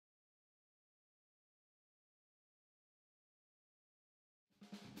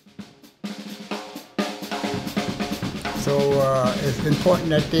So it's important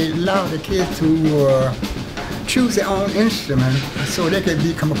that they allow the kids to choose their own instrument so they can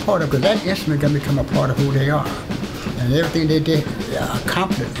become a part of it, because that instrument can become a part of who they are. And everything they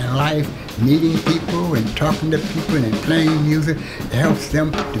accomplish in life, meeting people and talking to people and playing music, it helps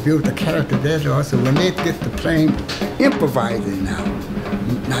them to build the character they are. So when they get to playing, improvising now,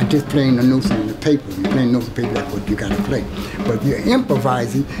 not just playing the notes on the paper. You're playing notes on paper, that's what you got to play. But if you're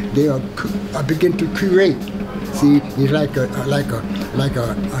improvising, they are begin to create. See, he's like an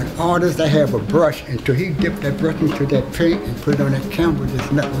artist that have a brush, until he dipped that brush into that paint and put it on that canvas.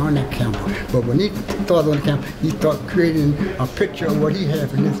 There's nothing on that canvas. But when he thought on the canvas, he started creating a picture of what he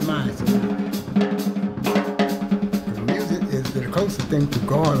has in his mind. So, music is the closest thing to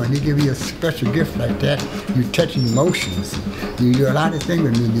God. When he gives you a special gift like that, you touch emotions. You do a lot of things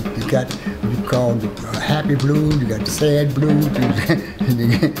with music. You got what you call happy blues, you got sad blues,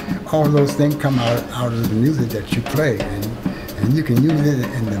 all those things come out of the music that you play. And you can use it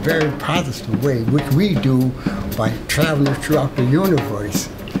in a very positive way, which we do by traveling throughout the universe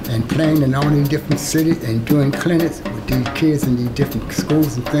and playing in all these different cities and doing clinics with these kids in these different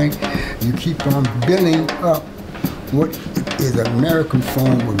schools and things. You keep on building up what is an American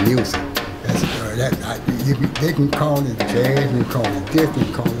form of music. They can call it jazz, they can call it this, they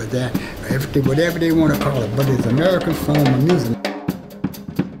can call it that, whatever they want to call it, but it's an American form of music.